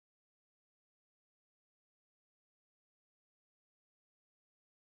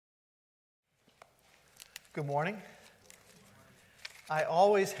Good morning. I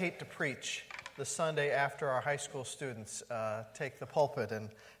always hate to preach the Sunday after our high school students take the pulpit and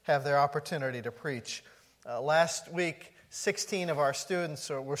have their opportunity to preach. Last week, 16 of our students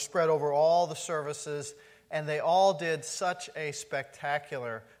were spread over all the services, and they all did such a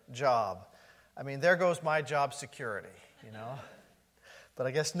spectacular job. I mean, there goes my job security, you know. But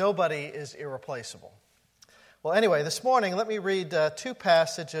I guess nobody is irreplaceable. Well, anyway, this morning, let me read two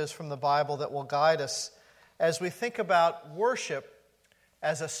passages from the Bible that will guide us as we think about worship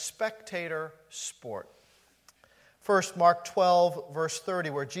as a spectator sport. First, Mark 12, verse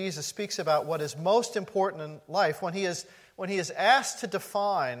 30, where Jesus speaks about what is most important in life. When he is asked to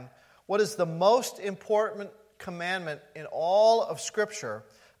define what is the most important commandment in all of Scripture,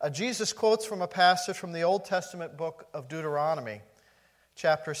 Jesus quotes from a passage from the Old Testament book of Deuteronomy,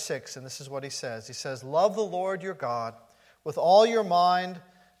 chapter 6, and this is what he says. He says, "Love the Lord your God with all your mind,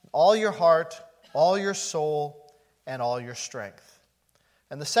 all your heart, all your soul, and all your strength."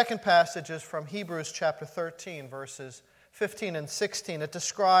 And the second passage is from Hebrews chapter 13, verses 15 and 16. It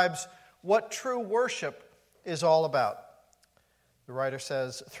describes what true worship is all about. The writer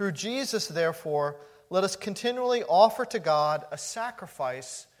says, "Through Jesus, therefore, let us continually offer to God a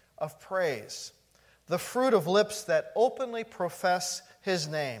sacrifice of praise, the fruit of lips that openly profess His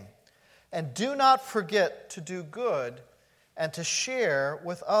name. And do not forget to do good and to share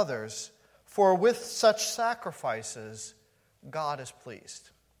with others, for with such sacrifices, God is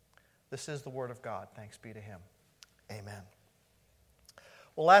pleased." This is the Word of God. Thanks be to Him. Amen.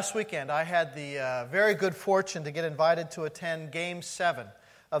 Well, last weekend I had the very good fortune to get invited to attend Game 7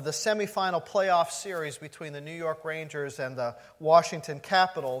 of the semifinal playoff series between the New York Rangers and the Washington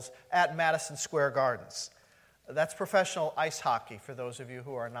Capitals at Madison Square Gardens. That's professional ice hockey for those of you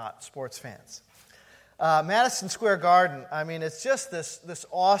who are not sports fans. Madison Square Garden, I mean, it's just this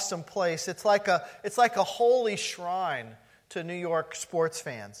awesome place. It's like a holy shrine to New York sports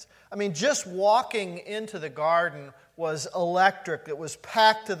fans. I mean, just walking into the garden was electric. It was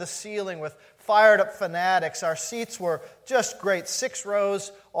packed to the ceiling with fired-up fanatics. Our seats were just great, 6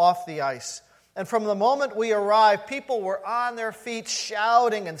 rows off the ice. And from the moment we arrived, people were on their feet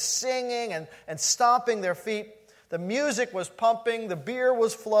shouting and singing and stomping their feet. The music was pumping, the beer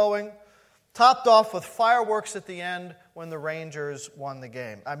was flowing, topped off with fireworks at the end when the Rangers won the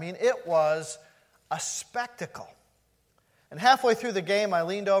game. I mean, it was a spectacle. And halfway through the game, I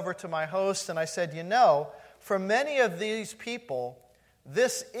leaned over to my host and I said, "You know, for many of these people,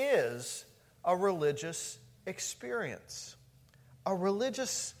 this is a religious experience." A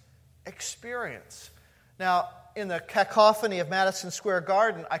religious experience. Now, in the cacophony of Madison Square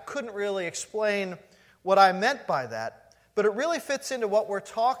Garden, I couldn't really explain what I meant by that, but it really fits into what we're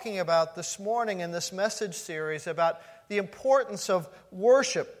talking about this morning in this message series about the importance of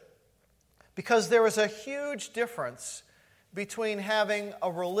worship, because there is a huge difference between having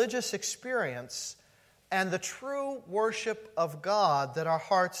a religious experience and the true worship of God that our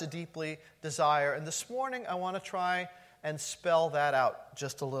hearts deeply desire. And this morning, I want to try and spell that out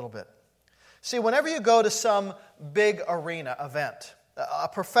just a little bit. See, whenever you go to some big arena event, a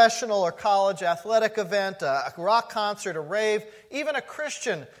professional or college athletic event, a rock concert, a rave, even a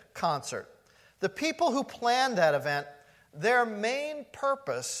Christian concert, the people who plan that event, their main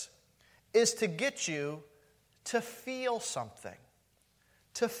purpose is to get you to feel something.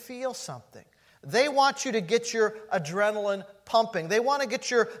 To feel something. They want you to get your adrenaline pumping. They want to get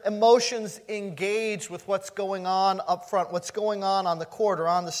your emotions engaged with what's going on up front, what's going on the court or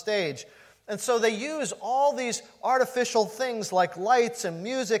on the stage. And so they use all these artificial things like lights and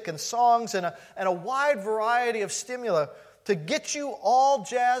music and songs and a wide variety of stimuli to get you all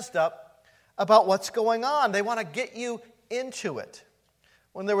jazzed up about what's going on. They want to get you into it.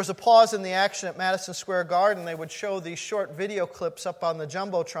 When there was a pause in the action at Madison Square Garden, they would show these short video clips up on the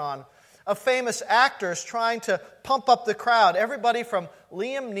Jumbotron of famous actors trying to pump up the crowd. Everybody from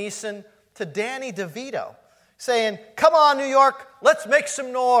Liam Neeson to Danny DeVito saying, "Come on, New York, let's make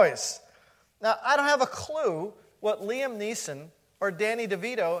some noise." Now, I don't have a clue what Liam Neeson or Danny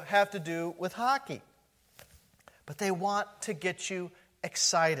DeVito have to do with hockey. But they want to get you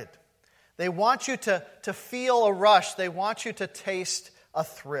excited. They want you to feel a rush. They want you to taste a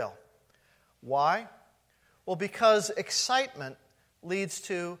thrill. Why? Well, because excitement leads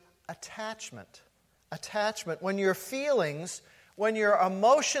to attachment. Attachment. When your feelings, when your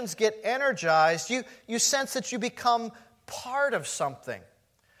emotions get energized, you sense that you become part of something.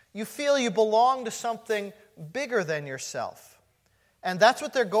 You feel you belong to something bigger than yourself. And that's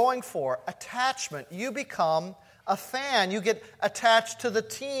what they're going for, attachment. You become a fan. You get attached to the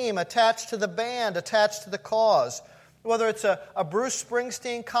team, attached to the band, attached to the cause. Whether it's a Bruce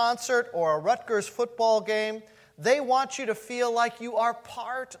Springsteen concert or a Rutgers football game, they want you to feel like you are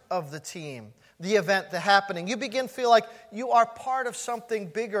part of the team, the event, the happening. You begin to feel like you are part of something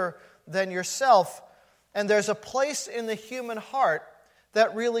bigger than yourself. And there's a place in the human heart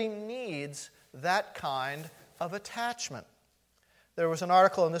that really needs that kind of attachment. There was an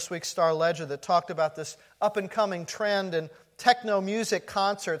article in this week's Star Ledger that talked about this up-and-coming trend in techno music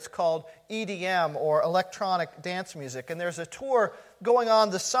concerts called EDM, or electronic dance music. And there's a tour going on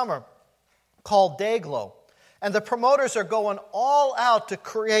this summer called Dayglow. And the promoters are going all out to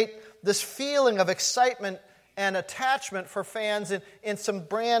create this feeling of excitement and attachment for fans in some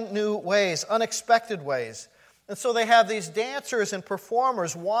brand new ways, unexpected ways. And so they have these dancers and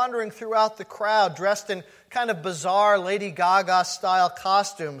performers wandering throughout the crowd dressed in kind of bizarre Lady Gaga-style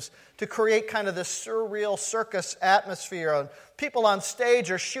costumes to create kind of this surreal circus atmosphere. And people on stage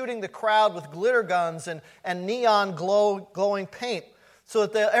are shooting the crowd with glitter guns and neon glowing paint so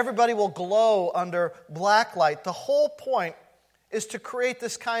that everybody will glow under black light. The whole point is to create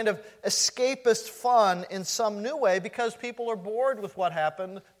this kind of escapist fun in some new way because people are bored with what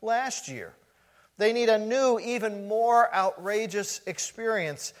happened last year. They need a new, even more outrageous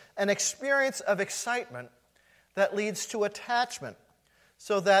experience, an experience of excitement that leads to attachment,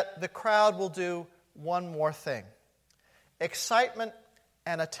 so that the crowd will do one more thing. Excitement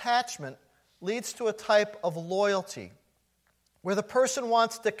and attachment leads to a type of loyalty, where the person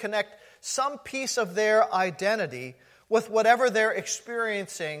wants to connect some piece of their identity with whatever they're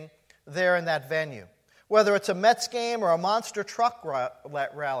experiencing there in that venue, whether it's a Mets game or a monster truck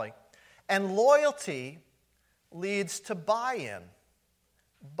rally. And loyalty leads to buy-in.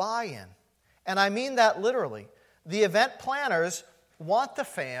 Buy-in. And I mean that literally. The event planners want the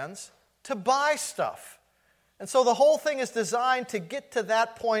fans to buy stuff. And so the whole thing is designed to get to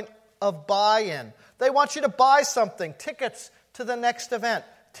that point of buy-in. They want you to buy something, tickets to the next event,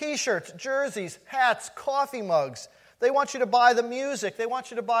 T-shirts, jerseys, hats, coffee mugs. They want you to buy the music. They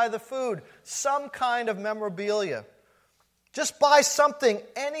want you to buy the food, some kind of memorabilia. Just buy something,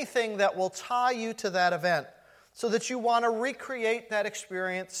 anything that will tie you to that event so that you want to recreate that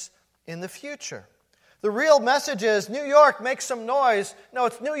experience in the future. The real message is, New York, make some noise. No,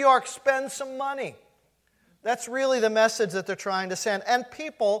 it's New York, spend some money. That's really the message that they're trying to send. And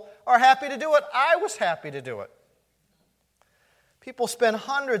people are happy to do it. I was happy to do it. People spend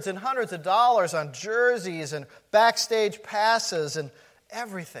hundreds and hundreds of dollars on jerseys and backstage passes and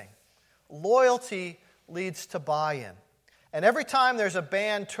everything. Loyalty leads to buy-in. And every time there's a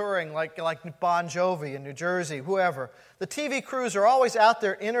band touring, like Bon Jovi in New Jersey, whoever, the TV crews are always out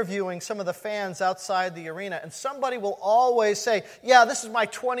there interviewing some of the fans outside the arena, and somebody will always say, yeah, this is my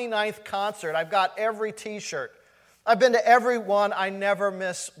 29th concert. I've got every T-shirt. I've been to every one. I never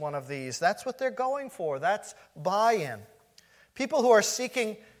miss one of these. That's what they're going for. That's buy-in. People who are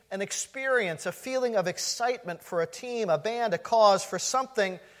seeking an experience, a feeling of excitement for a team, a band, a cause, for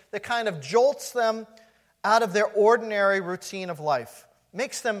something that kind of jolts them out of their ordinary routine of life,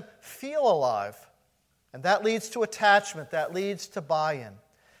 makes them feel alive. And that leads to attachment, that leads to buy-in.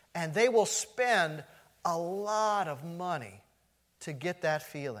 And they will spend a lot of money to get that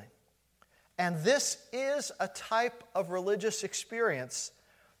feeling. And this is a type of religious experience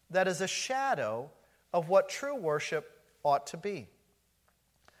that is a shadow of what true worship ought to be.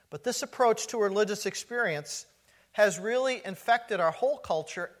 But this approach to religious experience has really infected our whole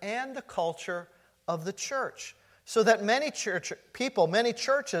culture and the culture of the church, so that many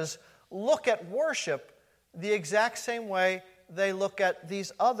churches look at worship the exact same way they look at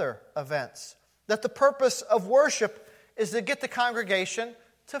these other events. That the purpose of worship is to get the congregation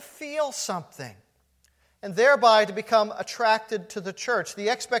to feel something, and thereby to become attracted to the church. The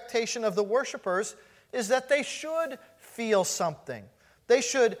expectation of the worshipers is that they should feel something. They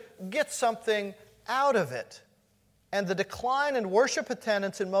should get something out of it. And the decline in worship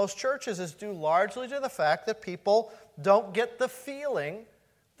attendance in most churches is due largely to the fact that people don't get the feeling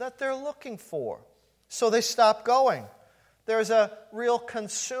that they're looking for. So they stop going. There's a real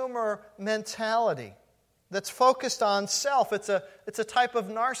consumer mentality that's focused on self. It's a type of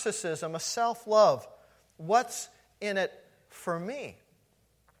narcissism, a self-love. What's in it for me?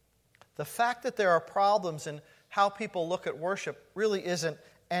 The fact that there are problems in how people look at worship really isn't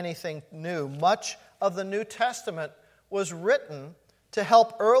anything new. Much of the New Testament was written to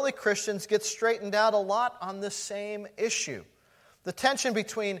help early Christians get straightened out a lot on this same issue. The tension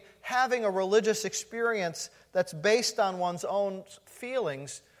between having a religious experience that's based on one's own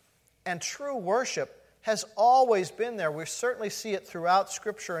feelings and true worship has always been there. We certainly see it throughout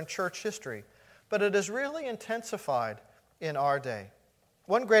Scripture and church history, but it has really intensified in our day.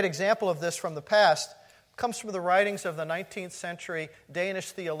 One great example of this from the past comes from the writings of the 19th century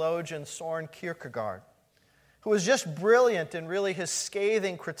Danish theologian Søren Kierkegaard, who was just brilliant in really his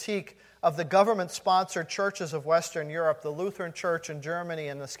scathing critique of the government-sponsored churches of Western Europe, the Lutheran Church in Germany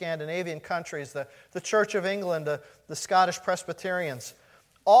and the Scandinavian countries, the Church of England, the Scottish Presbyterians.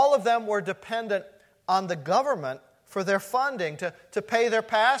 All of them were dependent on the government for their funding, to pay their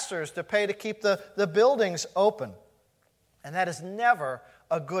pastors, to keep the buildings open. And that is never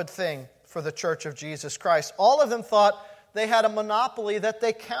a good thing for the Church of Jesus Christ. All of them thought they had a monopoly that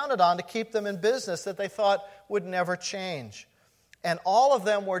they counted on to keep them in business, that they thought would never change. And all of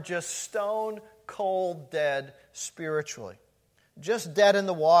them were just stone cold dead spiritually, just dead in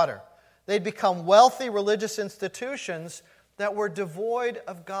the water. They'd become wealthy religious institutions that were devoid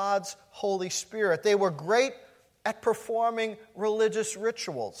of God's Holy Spirit. They were great at performing religious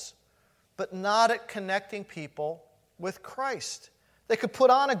rituals, but not at connecting people with Christ. They could put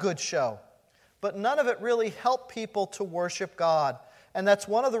on a good show, but none of it really helped people to worship God. And that's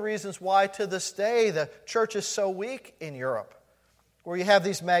one of the reasons why to this day the church is so weak in Europe, where you have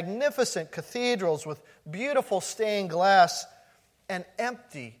these magnificent cathedrals with beautiful stained glass and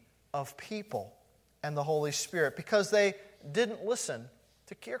empty of people and the Holy Spirit, because they didn't listen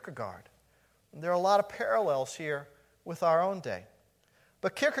to Kierkegaard. And there are a lot of parallels here with our own day.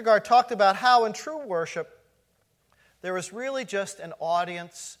 But Kierkegaard talked about how in true worship there is really just an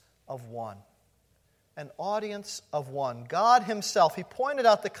audience of one. An audience of one. God Himself. He pointed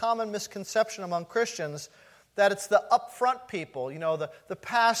out the common misconception among Christians that it's the upfront people, the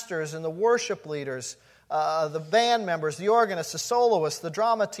pastors and the worship leaders, the band members, the organists, the soloists, the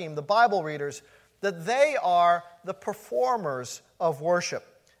drama team, the Bible readers, that they are the performers of worship.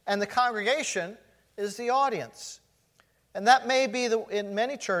 And the congregation is the audience. And that may be, in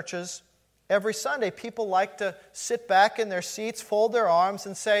many churches, every Sunday, people like to sit back in their seats, fold their arms,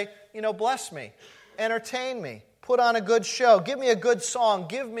 and say, bless me, entertain me, put on a good show, give me a good song,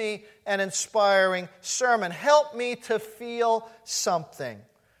 give me an inspiring sermon, help me to feel something.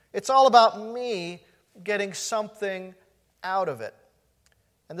 It's all about me getting something out of it.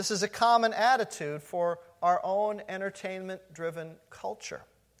 And this is a common attitude for our own entertainment-driven culture.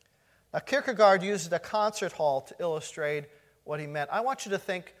 Now, Kierkegaard used a concert hall to illustrate what he meant. I want you to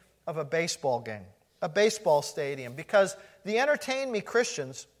think of a baseball game, a baseball stadium, because the entertain me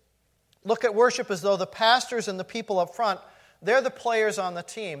Christians look at worship as though the pastors and the people up front, they're the players on the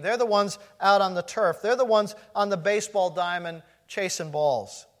team. They're the ones out on the turf. They're the ones on the baseball diamond chasing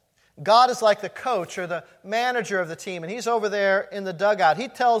balls. God is like the coach or the manager of the team, and He's over there in the dugout. He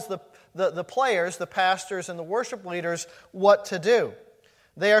tells the players, the pastors, and the worship leaders what to do.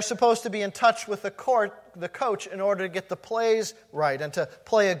 They are supposed to be in touch with the coach in order to get the plays right and to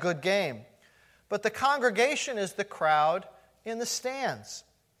play a good game. But the congregation is the crowd in the stands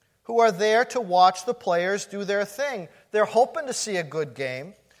who are there to watch the players do their thing. They're hoping to see a good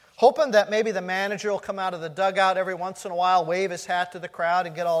game, hoping that maybe the manager will come out of the dugout every once in a while, wave his hat to the crowd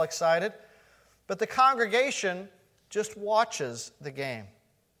and get all excited. But the congregation just watches the game.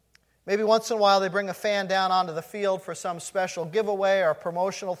 Maybe once in a while they bring a fan down onto the field for some special giveaway or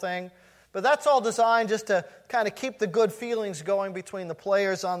promotional thing. But that's all designed just to kind of keep the good feelings going between the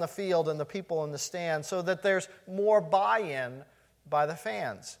players on the field and the people in the stands, so that there's more buy-in by the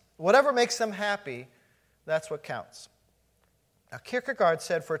fans. Whatever makes them happy, that's what counts. Now, Kierkegaard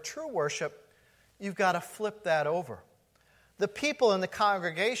said for true worship, you've got to flip that over. The people in the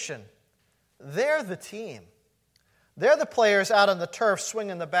congregation, they're the team. They're the players out on the turf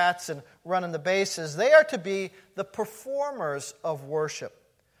swinging the bats and running the bases. They are to be the performers of worship.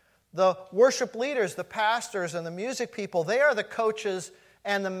 The worship leaders, the pastors and the music people, they are the coaches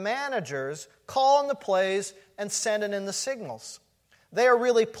and the managers calling the plays and sending in the signals. They are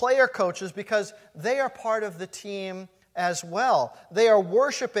really player coaches because they are part of the team as well. They are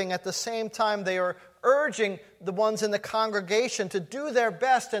worshiping at the same time they are urging the ones in the congregation to do their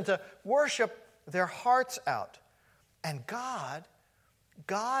best and to worship their hearts out. And God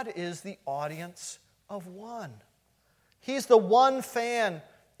is the audience of one. He's the one fan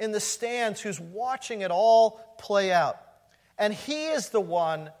in the stands who's watching it all play out. And He is the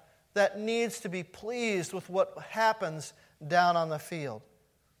one that needs to be pleased with what happens down on the field,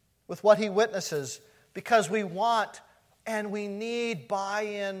 with what He witnesses, because we want and we need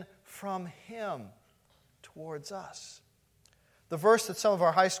buy-in from Him towards us. The verse that some of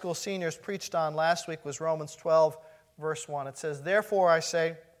our high school seniors preached on last week was Romans 12, verse 1. It says, "Therefore I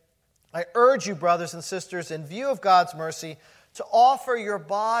say, I urge you, brothers and sisters, in view of God's mercy, to offer your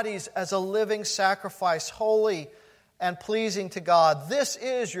bodies as a living sacrifice, holy and pleasing to God. This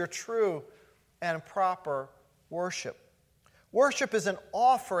is your true and proper worship." Worship is an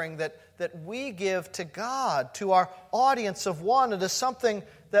offering that we give to God, to our audience of one. It is something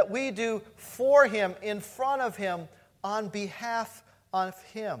that we do for Him, in front of Him, on behalf of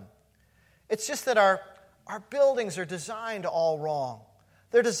Him. It's just that our buildings are designed all wrong.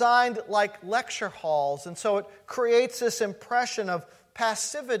 They're designed like lecture halls, and so it creates this impression of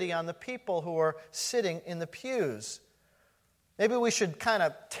passivity on the people who are sitting in the pews. Maybe we should kind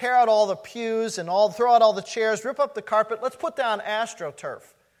of tear out all the pews and throw out all the chairs, rip up the carpet. Let's put down AstroTurf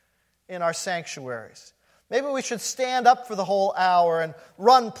in our sanctuaries. Maybe we should stand up for the whole hour and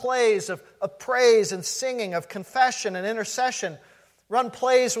run plays of praise and singing, of confession and intercession. Run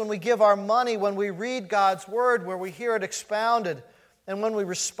plays when we give our money, when we read God's Word, where we hear it expounded, and when we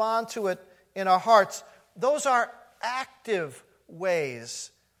respond to it in our hearts. Those are active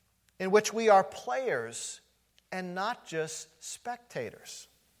ways in which we are players and not just spectators.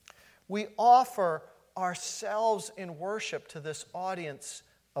 We offer ourselves in worship to this audience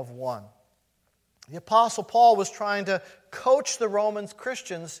of one. The Apostle Paul was trying to coach the Roman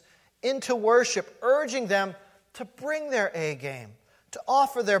Christians into worship, urging them to bring their A game, to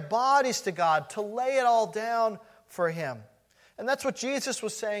offer their bodies to God, to lay it all down for Him. And that's what Jesus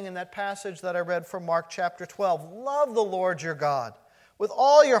was saying in that passage that I read from Mark chapter 12. Love the Lord your God with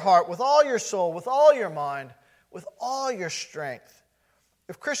all your heart, with all your soul, with all your mind, with all your strength.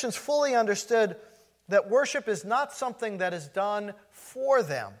 If Christians fully understood that worship is not something that is done for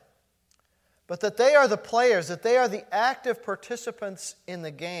them, but that they are the players, that they are the active participants in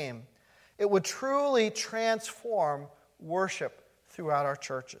the game, it would truly transform worship throughout our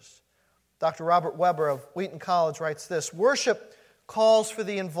churches. Dr. Robert Weber of Wheaton College writes this: worship calls for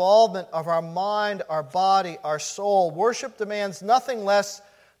the involvement of our mind, our body, our soul. Worship demands nothing less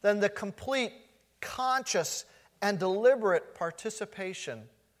than the complete, conscious, and deliberate participation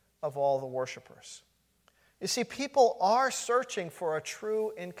of all the worshipers. You see, people are searching for a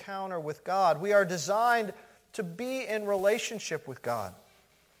true encounter with God. We are designed to be in relationship with God.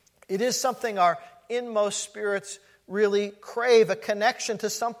 It is something our inmost spirits really crave, a connection to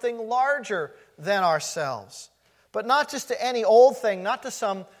something larger than ourselves. But not just to any old thing, not to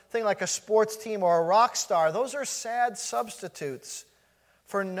something like a sports team or a rock star. Those are sad substitutes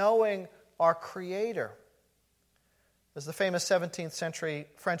for knowing our Creator. As the famous 17th century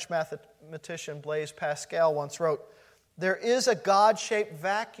French mathematician Blaise Pascal once wrote, there is a God-shaped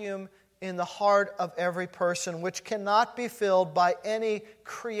vacuum in the heart of every person which cannot be filled by any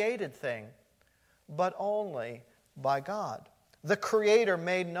created thing, but only by God, the Creator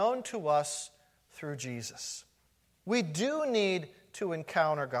made known to us through Jesus. We do need to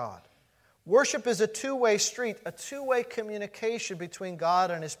encounter God. Worship is a two-way street, a two-way communication between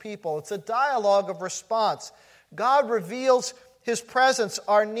God and His people. It's a dialogue of response. God reveals His presence.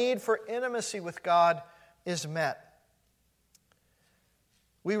 Our need for intimacy with God is met.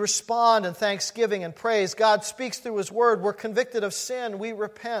 We respond in thanksgiving and praise. God speaks through His Word. We're convicted of sin. We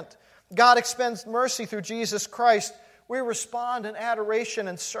repent. God extends mercy through Jesus Christ. We respond in adoration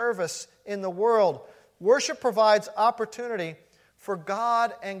and service in the world. Worship provides opportunity for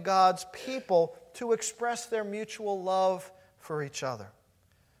God and God's people to express their mutual love for each other.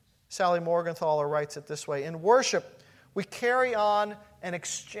 Sally Morgenthaler writes it this way: in worship, we carry on an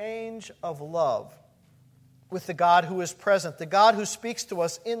exchange of love with the God who is present, the God who speaks to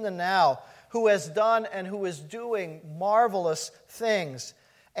us in the now, who has done and who is doing marvelous things.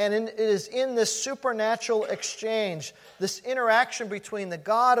 And it is in this supernatural exchange, this interaction between the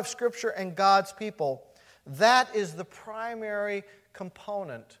God of Scripture and God's people, that is the primary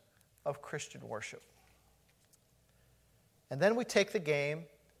component of Christian worship. And then we take the game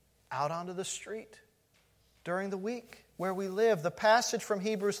out onto the street during the week where we live. The passage from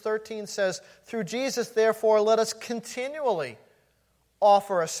Hebrews 13 says, through Jesus, therefore, let us continually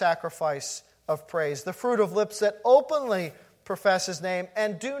offer a sacrifice of praise, the fruit of lips that openly profess His name,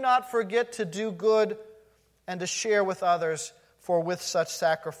 and do not forget to do good and to share with others, for with such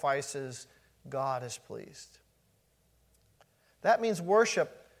sacrifices God is pleased. That means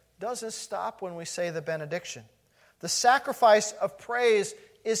worship doesn't stop when we say the benediction. The sacrifice of praise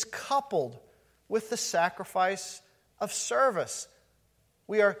is coupled with the sacrifice of service.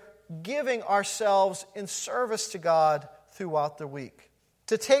 We are giving ourselves in service to God throughout the week.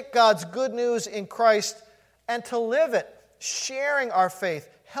 To take God's good news in Christ and to live it, sharing our faith,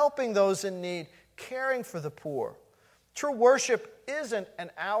 helping those in need, caring for the poor. True worship isn't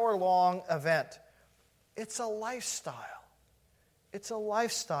an hour-long event. It's a lifestyle. It's a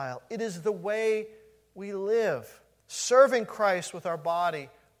lifestyle. It is the way we live, serving Christ with our body,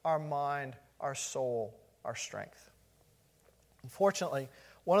 our mind, our soul, our strength. Unfortunately,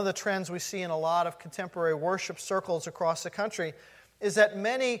 One of the trends we see in a lot of contemporary worship circles across the country is that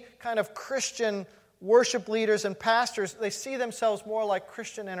many kind of Christian worship leaders and pastors, they see themselves more like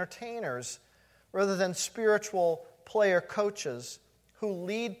Christian entertainers rather than spiritual player coaches who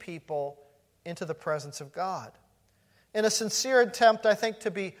lead people into the presence of God. In a sincere attempt, I think,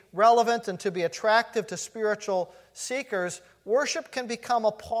 to be relevant and to be attractive to spiritual seekers, worship can become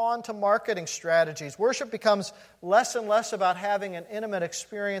a pawn to marketing strategies. Worship becomes less and less about having an intimate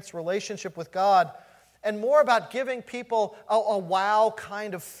experience, relationship with God, and more about giving people a wow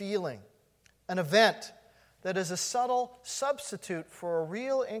kind of feeling, an event that is a subtle substitute for a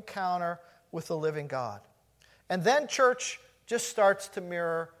real encounter with the living God. And then church just starts to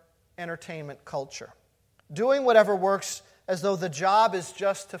mirror entertainment culture, doing whatever works as though the job is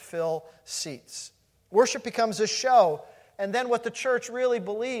just to fill seats. Worship becomes a show, and then what the church really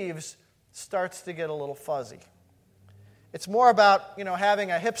believes starts to get a little fuzzy. It's more about,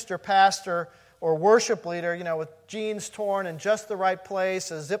 having a hipster pastor or worship leader, with jeans torn in just the right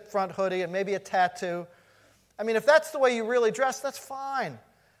place, a zip front hoodie, and maybe a tattoo. I mean, if that's the way you really dress, that's fine.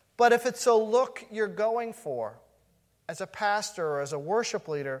 But if it's a look you're going for as a pastor or as a worship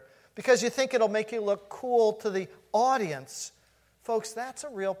leader, because you think it'll make you look cool to the audience, folks, that's a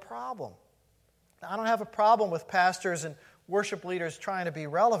real problem. Now, I don't have a problem with pastors and worship leaders trying to be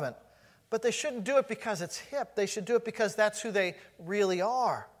relevant, but they shouldn't do it because it's hip. They should do it because that's who they really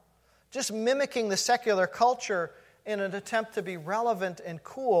are. Just mimicking the secular culture in an attempt to be relevant and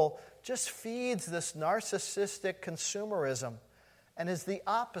cool just feeds this narcissistic consumerism and is the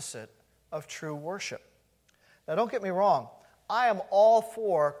opposite of true worship. Now, don't get me wrong. I am all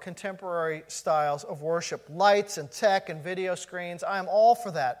for contemporary styles of worship, lights and tech and video screens. I am all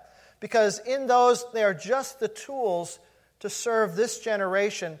for that because in those, they are just the tools to serve this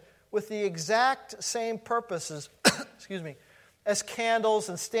generation with the exact same purposes as candles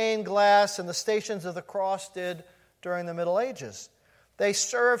and stained glass and the Stations of the Cross did during the Middle Ages. They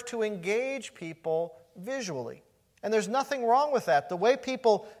serve to engage people visually. And there's nothing wrong with that. The way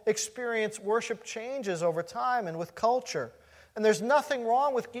people experience worship changes over time and with culture. And there's nothing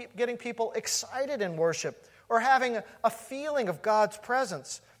wrong with getting people excited in worship or having a feeling of God's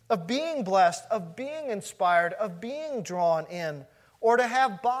presence, of being blessed, of being inspired, of being drawn in, or to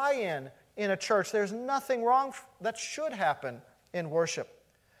have buy-in in a church. There's nothing wrong that should happen in worship.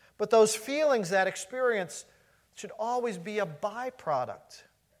 But those feelings, that experience, should always be a byproduct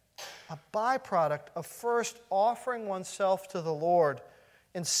of first offering oneself to the Lord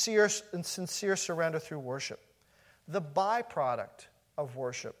in sincere surrender through worship. The byproduct of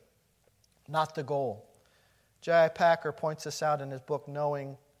worship, not the goal. J.I. Packer points this out in his book,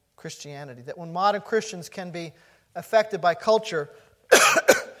 Knowing Christianity, that when modern Christians can be affected by culture,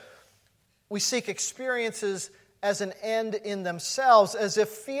 we seek experiences as an end in themselves, as if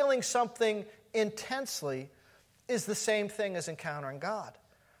feeling something intensely is the same thing as encountering God.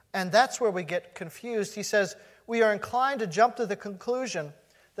 And that's where we get confused. He says, we are inclined to jump to the conclusion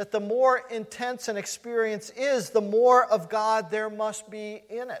that the more intense an experience is, the more of God there must be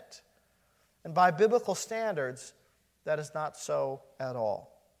in it. And by biblical standards, that is not so at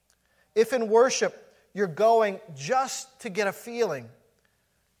all. If in worship you're going just to get a feeling,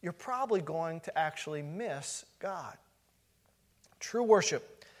 you're probably going to actually miss God. True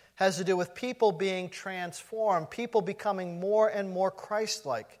worship has to do with people being transformed, people becoming more and more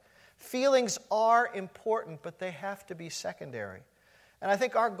Christ-like. Feelings are important, but they have to be secondary. And I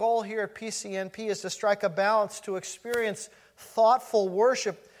think our goal here at PCNP is to strike a balance to experience thoughtful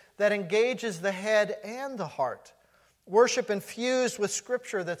worship that engages the head and the heart. Worship infused with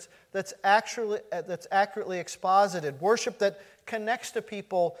Scripture that's accurately exposited. Worship that connects to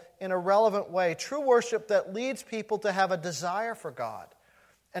people in a relevant way. True worship that leads people to have a desire for God,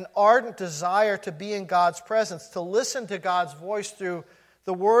 an ardent desire to be in God's presence, to listen to God's voice through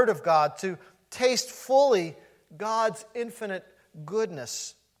the Word of God, to taste fully God's infinite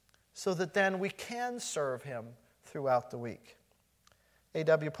goodness, so that then we can serve Him throughout the week.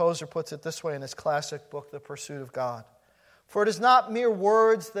 A.W. Poser puts it this way in his classic book, The Pursuit of God. For it is not mere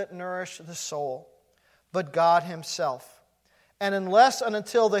words that nourish the soul, but God Himself. And unless and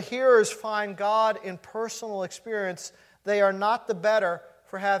until the hearers find God in personal experience, they are not the better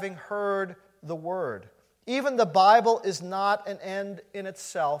for having heard the Word. Even the Bible is not an end in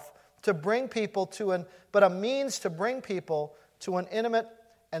itself to bring people but a means to bring people to an intimate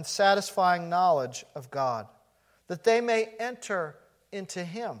and satisfying knowledge of God, that they may enter into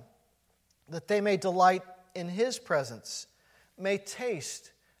Him, that they may delight in His presence, may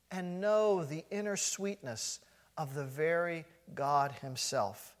taste and know the inner sweetness of the very God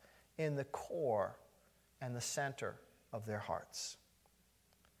Himself in the core and the center of their hearts.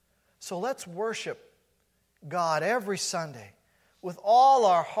 So let's worship God every Sunday with all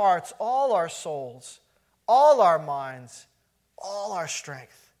our hearts, all our souls, all our minds, all our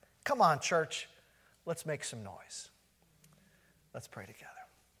strength. Come on, church, let's make some noise. Let's pray together.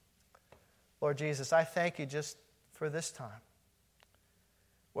 Lord Jesus, I thank you just for this time.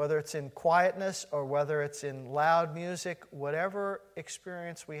 Whether it's in quietness or whether it's in loud music, whatever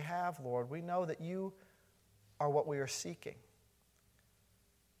experience we have, Lord, we know that you are what we are seeking.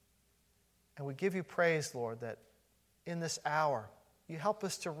 And we give you praise, Lord, that in this hour, you help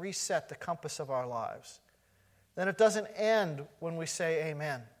us to reset the compass of our lives. Then it doesn't end when we say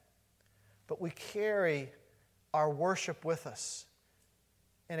amen, but we carry our worship with us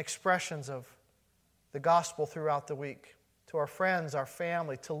in expressions of the gospel throughout the week, to our friends, our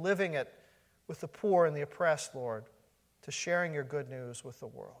family, to living it with the poor and the oppressed, Lord, to sharing your good news with the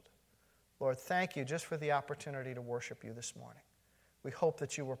world. Lord, thank you just for the opportunity to worship you this morning. We hope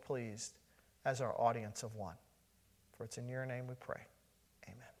that you were pleased as our audience of one. For it's in your name we pray.